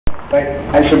Right?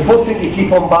 It's important to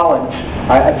keep on balance.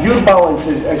 If your balance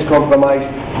is compromised,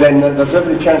 then there's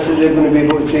every chance that they're going to be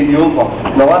able to take you over.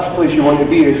 And the last place you want to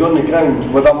be is on the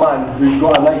ground with a man who's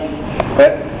got a knife.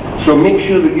 Right? So make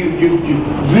sure that you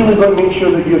really got to make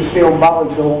sure that you stay on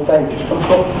balance the whole time.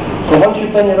 So once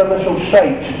you've done your initial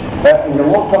strikes, and you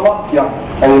lock them up here,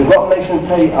 and you've got them nice and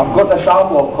tight, I've got this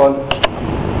arm lock on,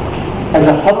 as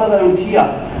I turn around here,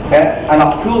 and I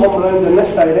pull them around in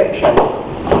this direction,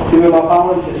 to where my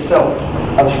balance is still.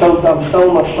 I'm still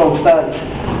in my strong stance.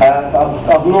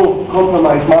 I've no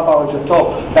compromised my balance at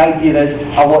all. The idea is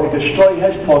I want to destroy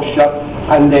his posture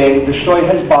and destroy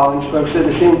his balance, whilst at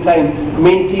the same time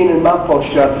maintaining my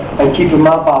posture and keeping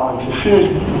my balance. As soon as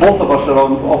both of us are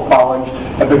off balance,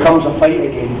 it becomes a fight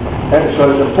again.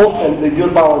 So it's important that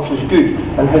your balance is good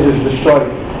and his is destroyed.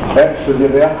 So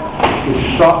there, he's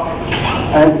struck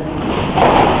and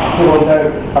on down.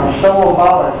 I'm still on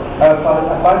balance. If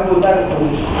I go down, I'll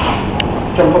just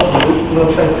jump up to the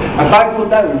other side. If I go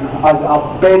down,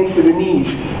 I'll bend to the knees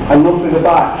and not to the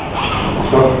back.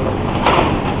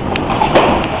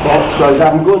 So as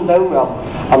I'm going down,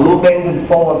 I'm not bending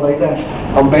forward like this.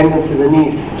 I'm bending to the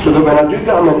knees. So that when I do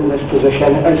get him into this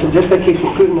position, it's just a case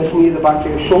of putting this knee at the back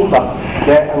of his shoulder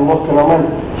and locking him in.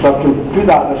 So I can put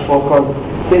this lock on,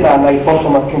 take that knife off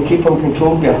him, I can keep him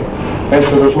controlled there.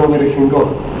 So there's nowhere he can go.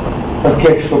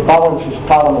 Okay, so balance is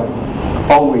paramount.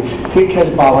 Always. Take his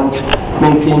balance,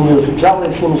 maintain yours. Exactly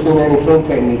the same as doing any throwing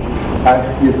technique.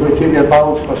 You've got to take your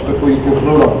balance first before you can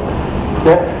throw them.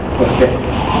 Yeah? Okay.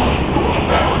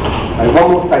 One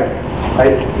more time.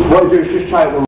 What I do is just try it.